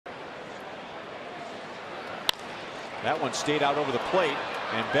That one stayed out over the plate,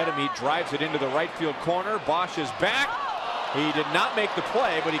 and Betemit drives it into the right field corner. Bosch is back. He did not make the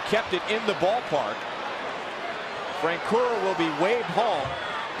play, but he kept it in the ballpark. Francoeur will be waved home.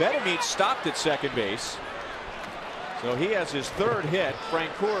 Betemit stopped at second base, so he has his third hit.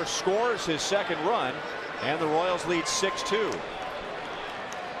 Francoeur scores his second run, and the Royals lead 6-2.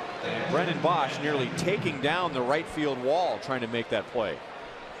 And Brendan Bosch nearly taking down the right field wall trying to make that play.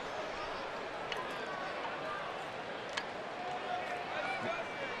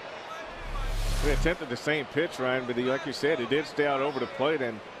 He attempted the same pitch, Ryan, but like you said, he did stay out over the plate,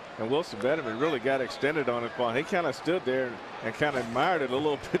 and Wilson Betemit really got extended on his ball. He kind of stood there and kind of admired it a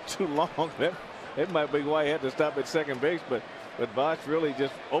little bit too long. That might be why he had to stop at second base, but Bosch really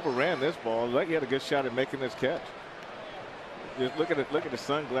just overran this ball. Like he had a good shot at making this catch. Just look at the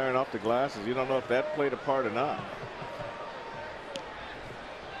sun glaring off the glasses. You don't know if that played a part or not.